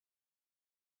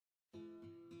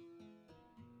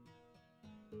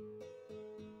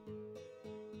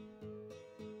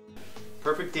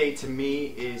perfect day to me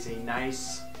is a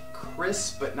nice,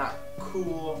 crisp but not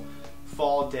cool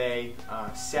fall day,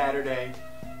 Saturday.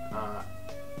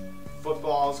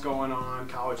 Football's going on,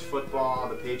 college football,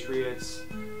 the Patriots,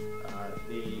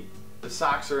 the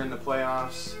Sox are in the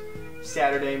playoffs.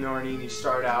 Saturday morning you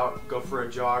start out, go for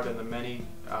a jog on the many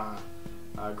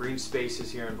green spaces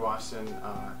here in Boston,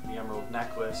 the Emerald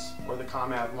Necklace, or the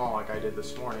Comav Mall like I did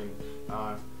this morning,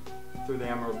 through the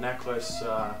Emerald Necklace,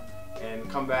 and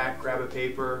come back, grab a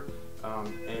paper,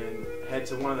 and head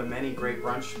to one of the many great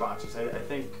brunch spots. I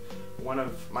think one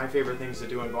of my favorite things to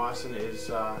do in Boston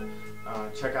is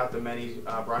check out the many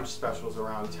brunch specials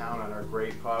around town at our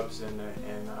great pubs and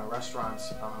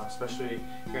restaurants, especially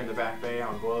here in the Back Bay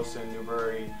on Boylston,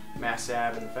 Newbury, Mass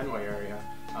Ave, and the Fenway area.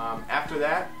 After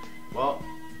that, well,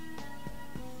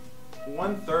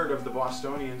 1/3 of the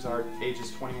Bostonians are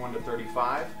ages 21 to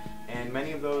 35, and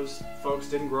many of those folks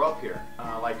didn't grow up here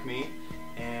like me,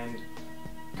 and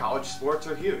college sports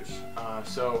are huge.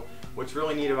 So what's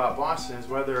really neat about Boston is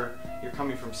whether you're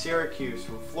coming from Syracuse,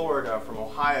 from Florida, from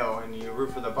Ohio, and you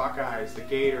root for the Buckeyes, the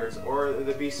Gators, or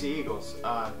the BC Eagles,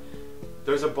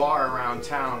 there's a bar around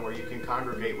town where you can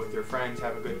congregate with your friends,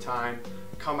 have a good time,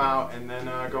 come out, and then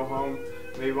go home,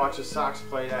 maybe watch the Sox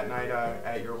play that night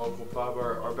at your local pub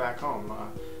or back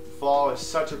home. Fall is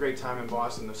such a great time in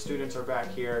Boston. The students are back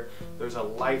here. There's a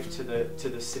life to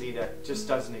the city that just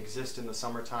doesn't exist in the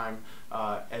summertime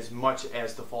as much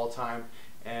as the fall time.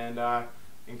 And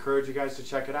encourage you guys to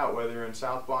check it out, whether you're in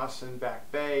South Boston,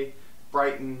 Back Bay,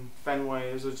 Brighton,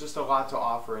 Fenway. There's just a lot to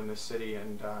offer in this city,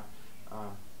 and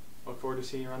look forward to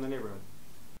seeing you around the neighborhood.